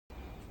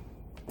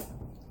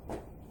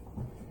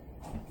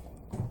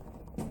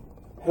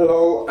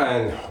Hello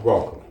and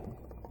welcome.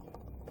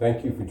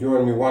 Thank you for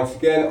joining me once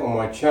again on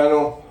my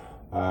channel.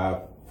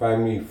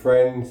 Family,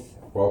 friends,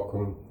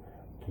 welcome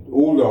to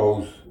all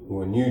those who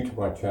are new to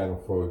my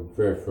channel for the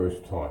very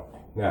first time.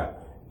 Now,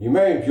 you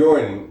may have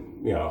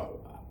joined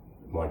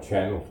my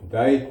channel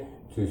today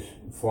to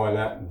find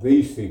out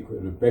the secret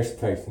of the best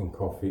tasting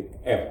coffee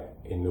ever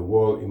in the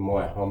world, in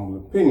my humble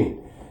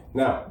opinion.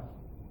 Now,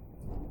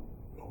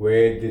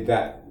 where did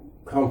that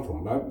come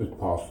from? That was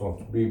passed on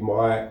to me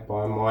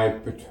by my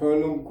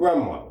paternal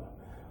grandmother,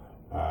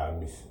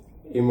 Miss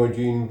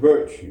Imogen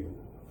Virtue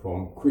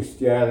from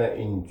Christiana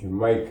in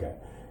Jamaica.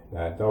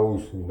 Now,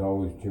 those who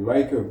know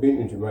Jamaica, have been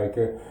to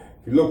Jamaica,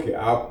 if you look it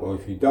up, or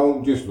if you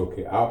don't, just look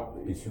it up,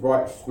 it's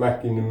right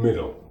smack in the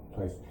middle,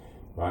 place,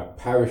 right,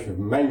 parish of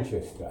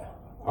Manchester,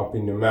 up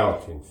in the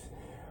mountains.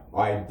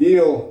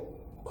 Ideal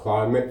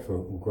climate for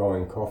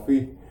growing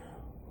coffee,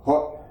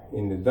 hot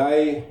in the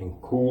day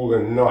and cool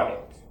at night.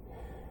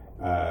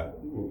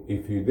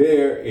 If you're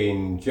there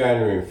in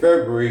January and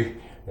February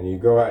and you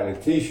go out in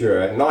a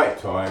t-shirt at night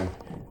time,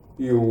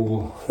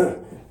 you'll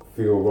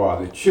feel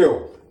rather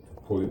chilled,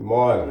 to put it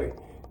mildly.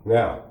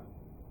 Now,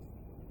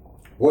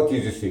 what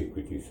is the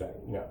secret, you say?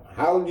 Now,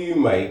 how do you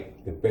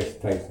make the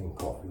best tasting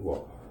coffee?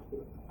 Well,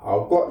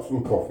 I've got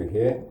some coffee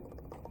here.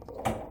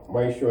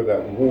 Make sure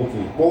that water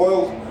is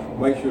boiled.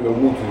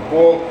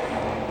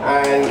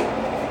 And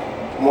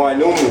my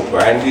normal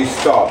brand is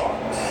Starbucks.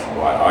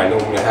 Right, I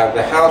normally have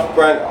the house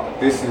brand.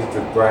 This is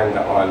the brand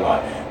that I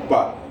like.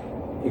 But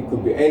it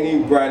could be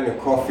any brand of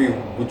coffee,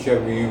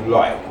 whichever you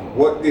like.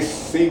 What this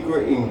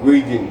secret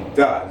ingredient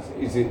does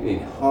is it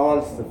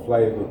enhances the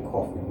flavour of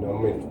coffee, no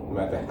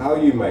matter how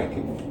you make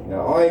it.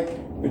 Now, I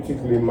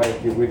particularly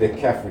make it with a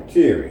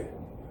cafeteria,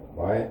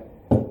 right?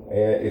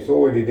 It's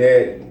already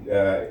there.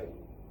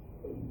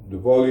 The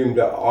volume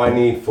that I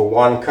need for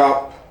 1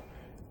 cup.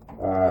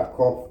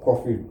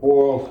 Coffee is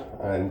boiled,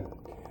 and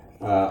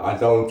I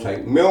don't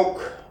take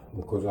milk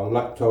because I'm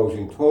lactose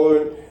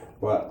intolerant,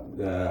 but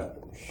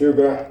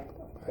sugar,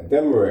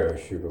 demerara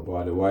sugar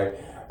by the way,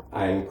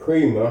 and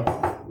creamer,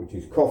 which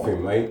is coffee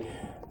mate,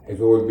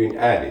 has already been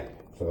added.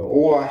 So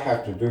all I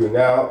have to do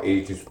now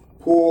is just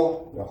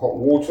pour the hot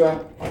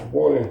water,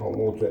 boiling hot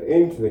water,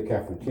 into the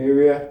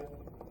cafeteria.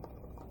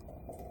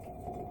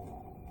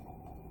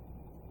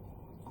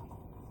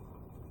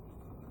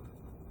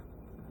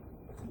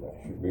 That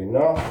should be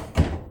enough.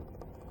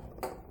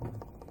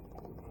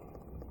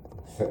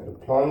 Set the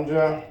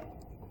plunger.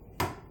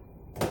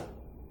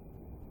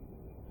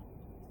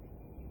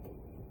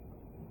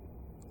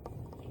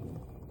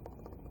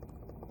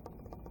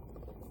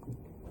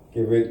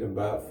 Give it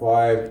about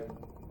 5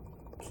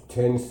 to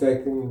 10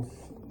 seconds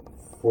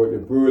for it to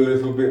brew a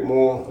little bit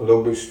more, a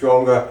little bit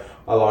stronger.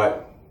 I like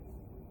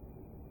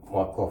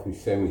my coffee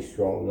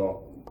semi-strong,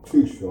 not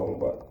too strong,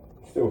 but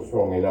still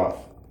strong enough.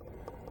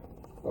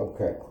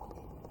 Okay.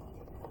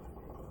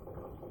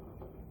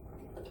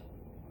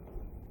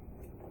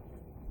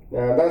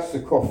 Now that's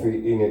the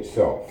coffee in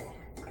itself.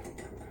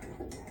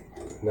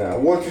 Now,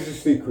 what is the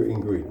secret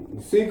ingredient?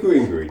 The secret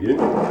ingredient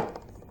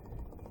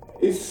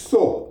is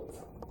salt.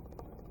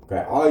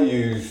 Okay, I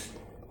use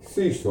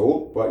sea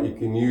salt, but you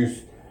can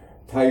use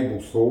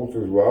table salt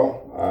as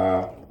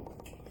well.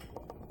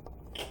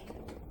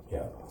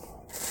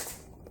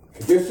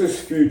 Just a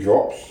few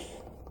drops,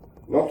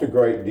 not a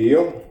great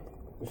deal.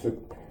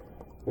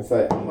 Let's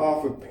say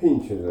half a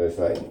pinch, as they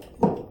say.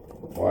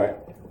 Right,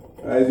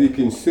 as you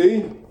can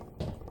see,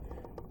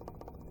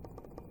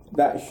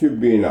 that should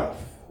be enough.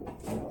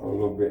 A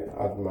little bit,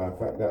 as a matter of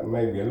fact, that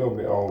may be a little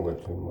bit over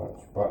too much,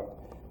 but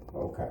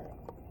okay.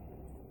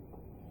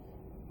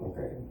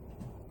 Okay.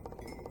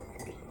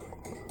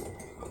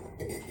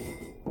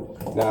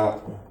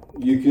 Now,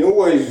 you can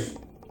always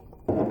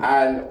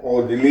add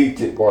or delete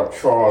it by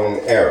trial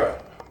and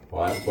error,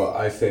 right? But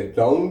I said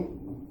don't,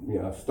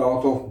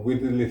 start off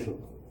with a little,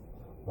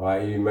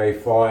 right? You may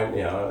find,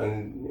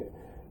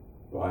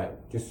 right,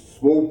 just a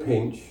small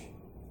pinch,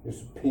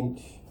 just a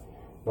pinch,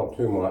 not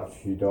too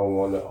much. You don't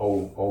want to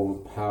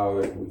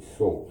overpower it with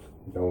salt.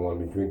 You don't want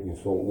to be drinking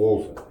salt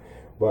water.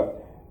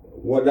 But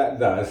what that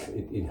does,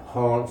 it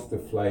enhances the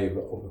flavour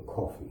of the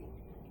coffee.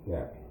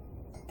 Now,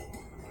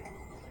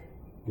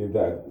 give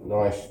that a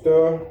nice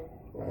stir.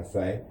 I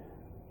say,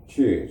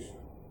 cheers.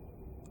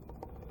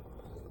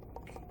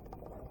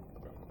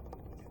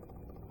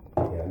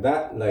 Now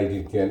that,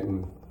 ladies and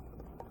gentlemen,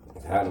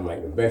 is how to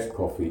make the best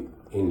coffee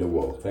in the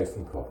world,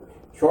 tasting coffee.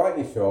 Try it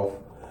yourself,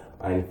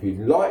 and if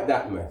you like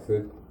that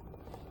method,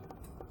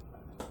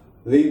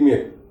 leave me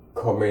a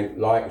comment,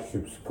 like,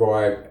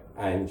 subscribe,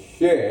 and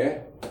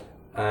share.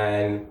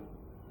 And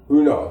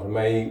who knows, I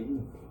may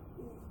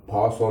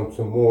pass on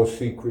some more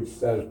secrets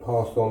that is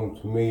passed on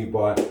to me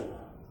by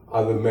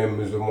other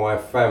members of my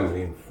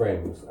family and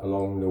friends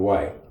along the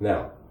way.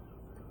 Now,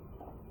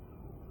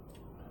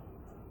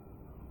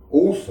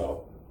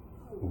 also,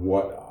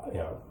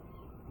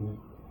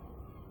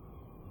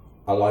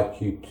 I'd like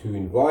to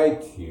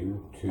invite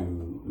you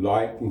to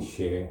like and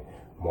share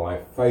my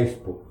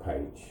Facebook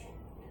page.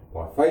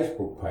 My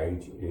Facebook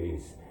page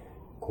is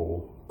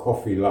called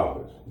Coffee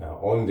Lovers. Now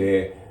on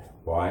there,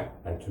 right,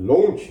 and to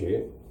launch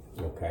it,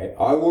 okay,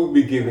 I will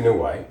be giving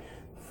away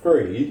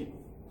three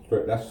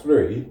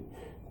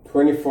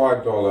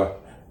 $25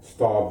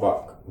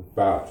 Starbucks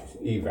vouchers,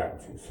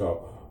 e-vouchers.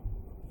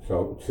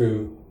 So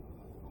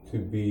to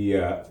be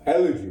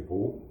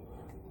eligible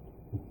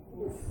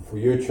for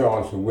your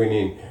chance of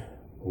winning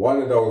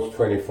one of those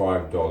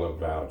 $25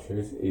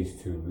 vouchers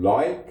is to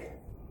like,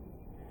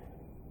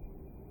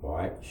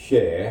 right,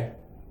 share,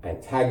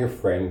 and tag a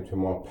friend to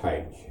my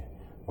page.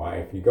 Right,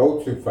 if you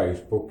go to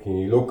Facebook and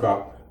you look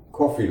up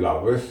Coffee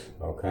Lovers,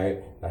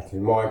 okay, that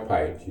is my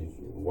page.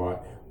 Right,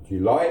 you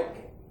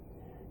like,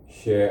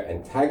 share,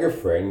 and tag a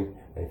friend,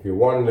 and if you're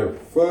one of the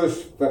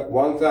first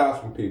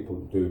 1,000 people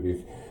to do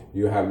this,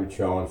 you have a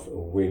chance of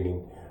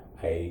winning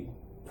a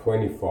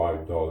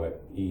 $25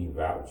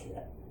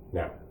 e-voucher.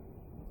 Now,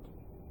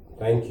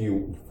 thank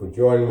you for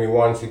joining me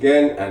once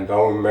again, and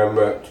don't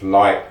remember to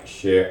like,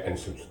 share, and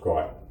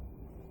subscribe.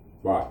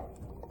 Bye.